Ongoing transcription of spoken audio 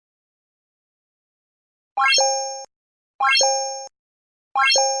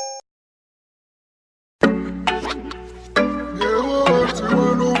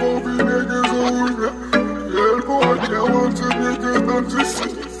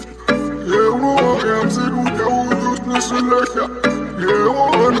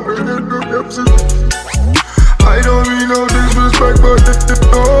I don't mean no disrespect, but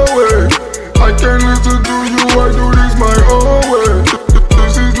no way. I can't listen to you, I do this my own way.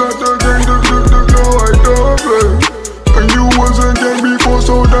 This is not a game, no, I don't play. And you wasn't game before,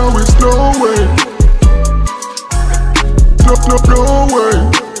 so now it's no way. No way.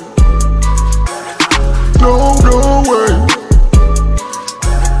 No way.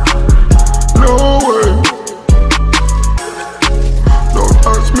 No way. Don't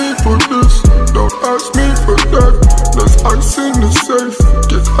ask me for this, don't ask me for that. There's ice in the safe,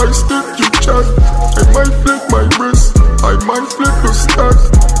 get ice if you chat. I might flip my wrist, I might flip a stack.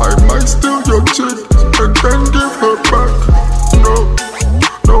 I might steal your chick, and then give her back. No,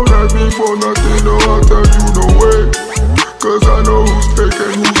 don't ask me for nothing, no, I'll tell you no way. Cause I know who's fake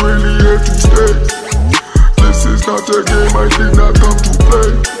and who's really here to stay. This is not a game, I did not come to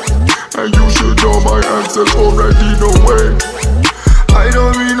play. And you should know my answers already, no way. I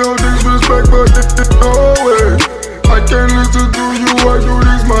don't mean no disrespect, but no way. I can't listen to you, I do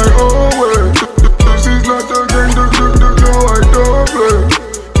this my own way. This is not a game, no, I don't play.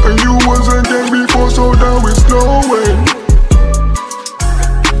 And you wasn't game before, so now it's no way.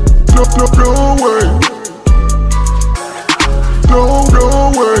 No way. No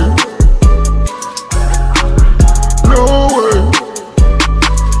way. No way.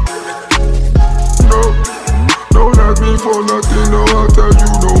 No, don't ask me for nothing, no, I'll tell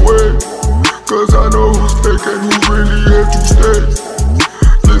you no way. Cause I know who's fake and who's really here to stay.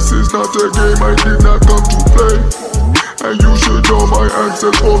 This is not a game, I did not come to play. And you should know my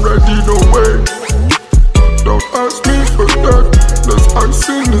answers already, no way. Don't ask me for that, there's ice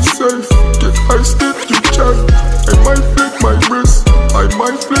in the safe. Get ice if you chat. I might flip my wrist, I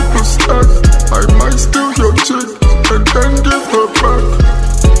might flip a stack. I might steal your chick, and then give her back.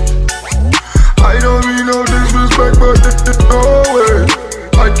 I don't mean no disrespect, but no way.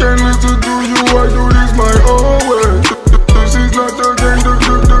 I can't listen to you, I do this my own way. This is not a game, no,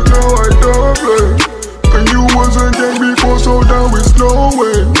 I don't play. And you wasn't game before, so now it's no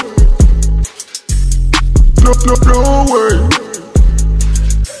way. No way.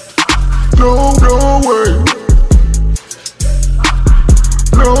 No way.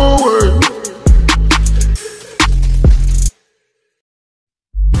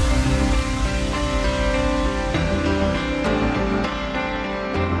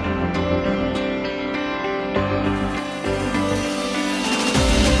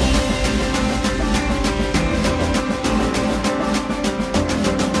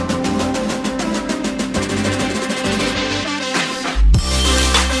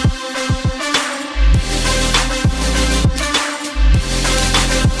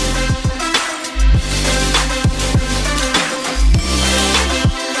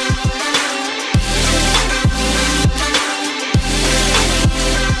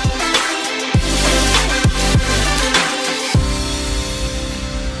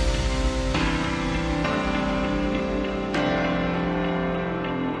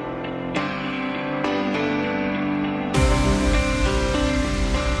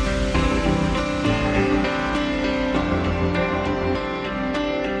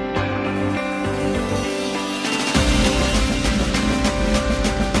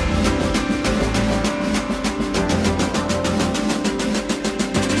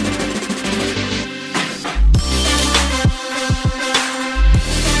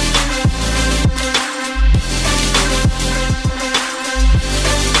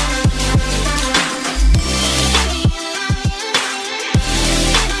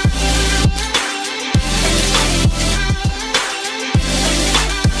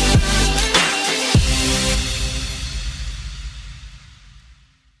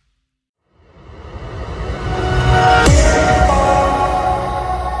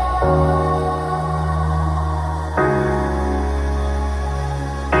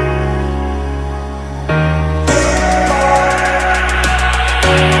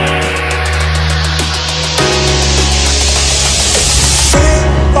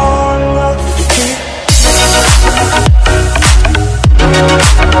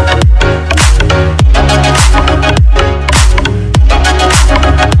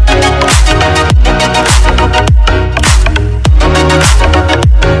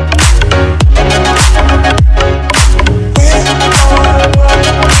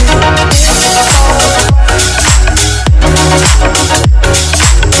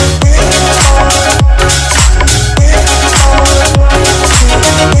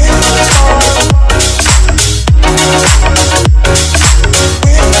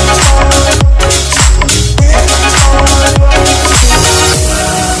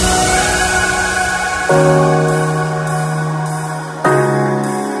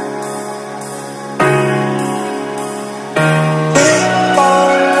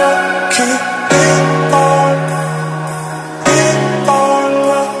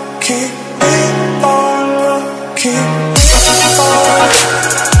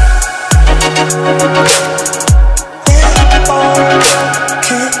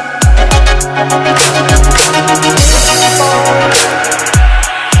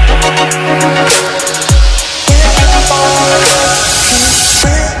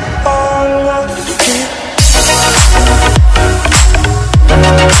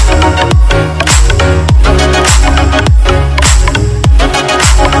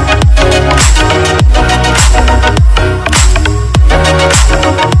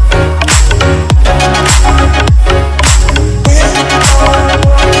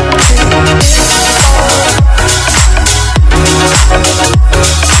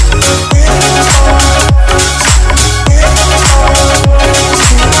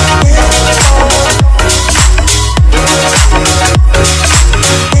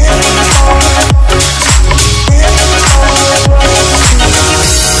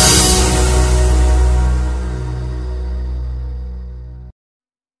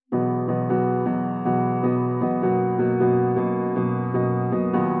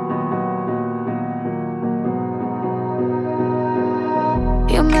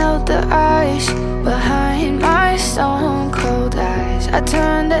 melt the ice behind my stone cold eyes. I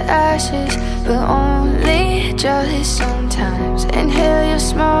turn to ashes, but only just sometimes. Inhale your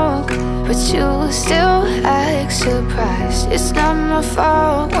smoke, but you still act surprised. It's not my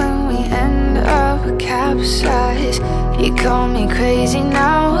fault when we end up capsized. You call me crazy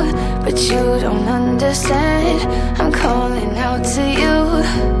now, but you don't understand. I'm calling out to you.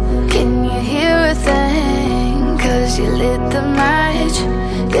 Can you hear a thing? 'Cause you lit the match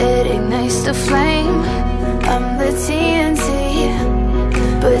that ignites the flame. I'm the TNT,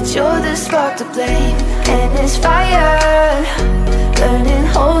 but you're the spark to blame. And it's fire, burning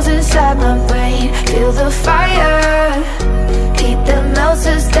holes inside my brain. Feel the fire, heat that melts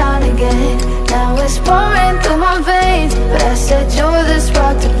us down again. Now it's pouring through my veins, but I said you're the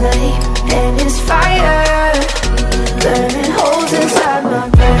spark to blame. And it's fire, burning holes inside my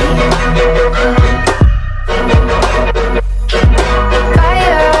brain.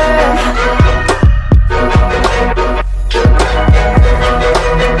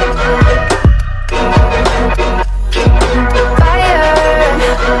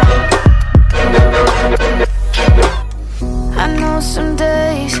 Some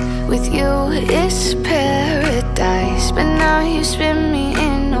days with you it's paradise, but now you spin me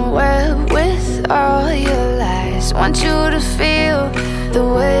in a web with all your lies. Want you to feel the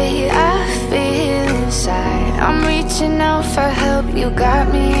way I feel inside. I'm reaching out for help, you got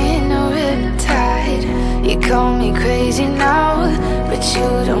me in a riptide. You call me crazy now, but you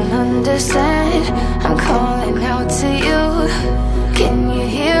don't understand. I'm calling out to you. Can you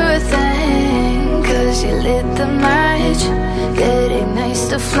hear a thing? 'Cause you lit the match that ignites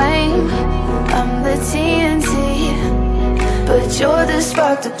the flame. I'm the TNT, but you're the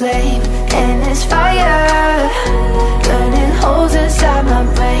spark to blame. And it's fire, burning holes inside my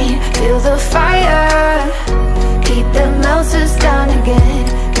brain. Feel the fire, heat that melts us down again.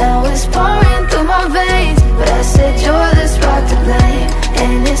 Now it's pouring through my veins, but I said you're the spark to blame.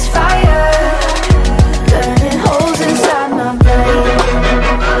 And it's fire, burning holes inside my brain.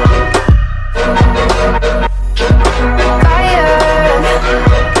 Fire.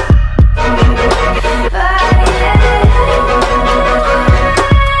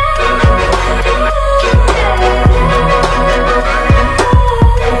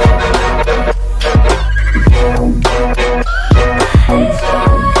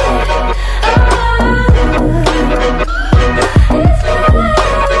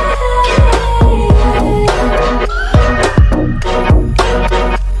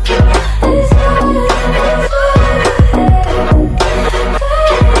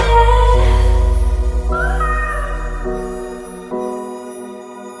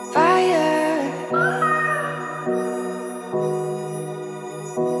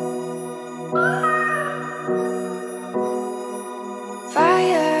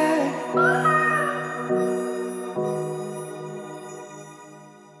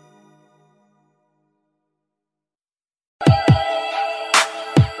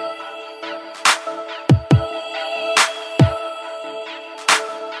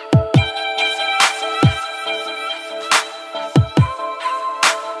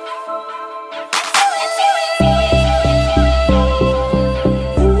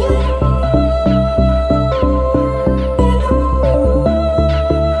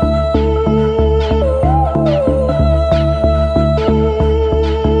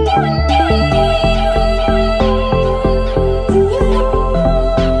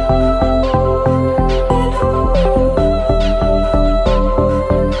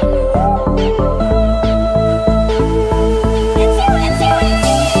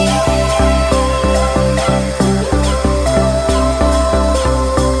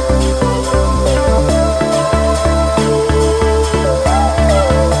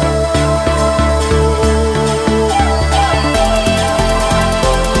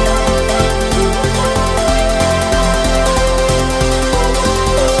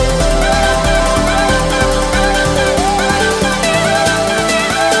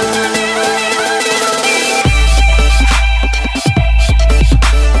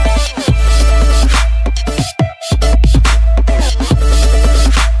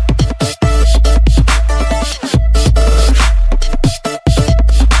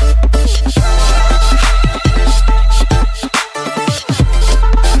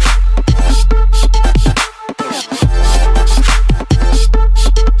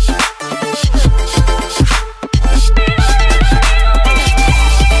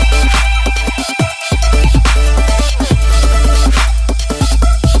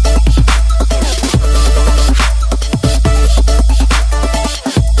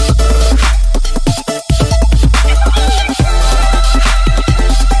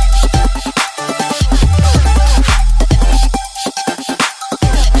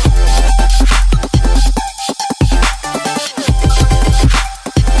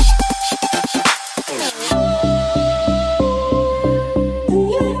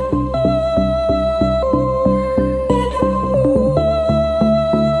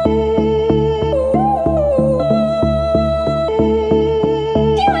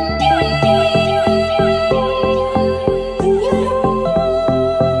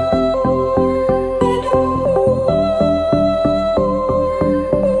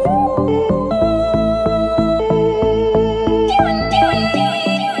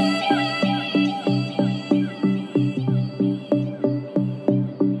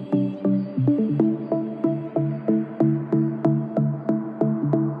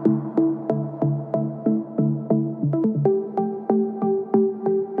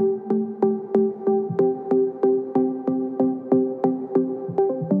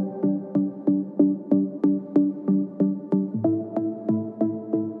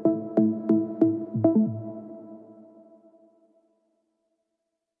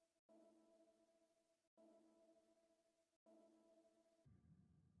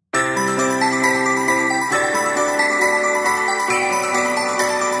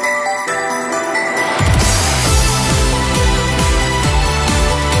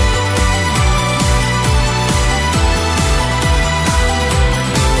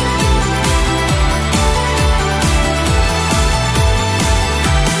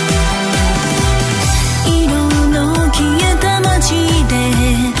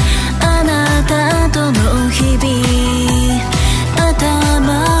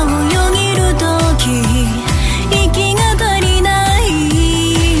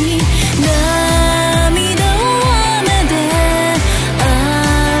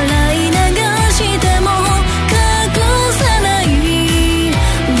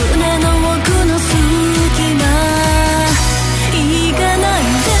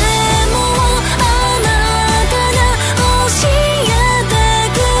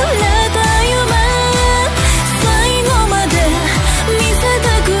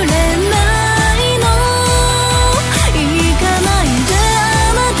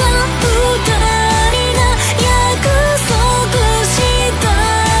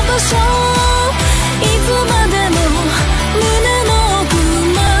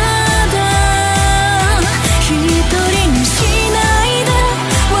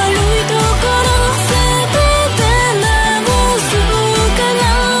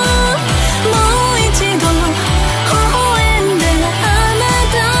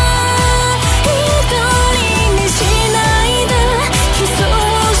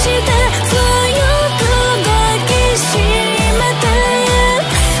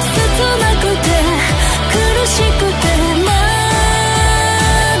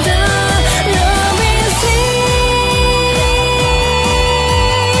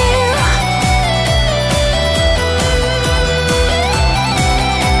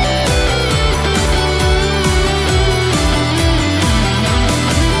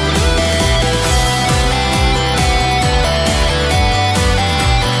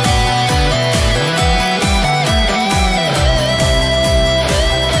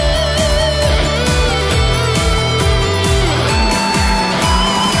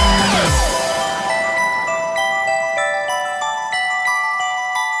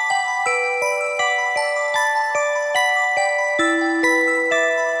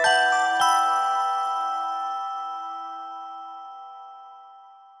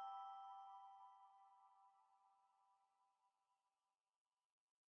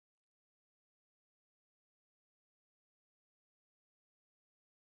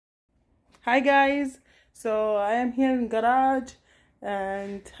 Hi guys, so I am here in garage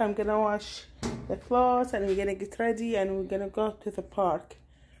and I'm gonna wash the clothes and we're gonna get ready and we're gonna go to the park.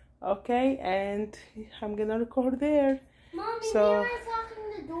 Okay, and I'm gonna record there. Mommy, so here is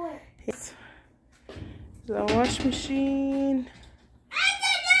locking the door. It's the wash machine.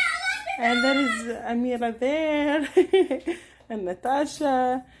 And there is Amira there and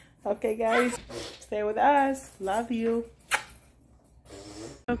Natasha. Okay guys, stay with us. Love you.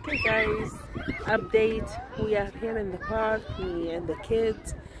 Okay guys, update. We are here in the park, me and the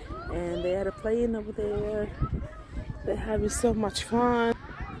kids, and they are playing over there. They're having so much fun.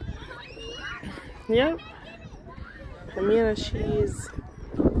 Yep. Amira, she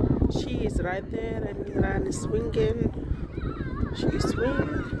is right there. Amira is swinging. She's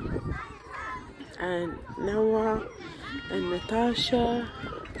swinging. And Noah and Natasha,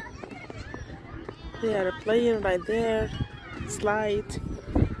 they are playing right there. Slide.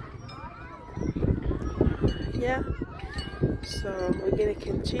 Yeah, so we're gonna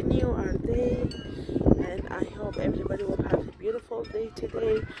continue our day, and I hope everybody will have a beautiful day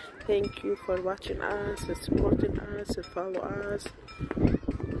today. Thank you for watching us and supporting us and follow us.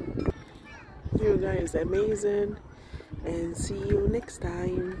 You guys are amazing, and see you next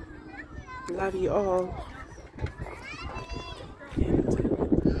time. Love you all. See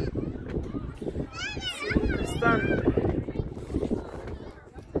the sun.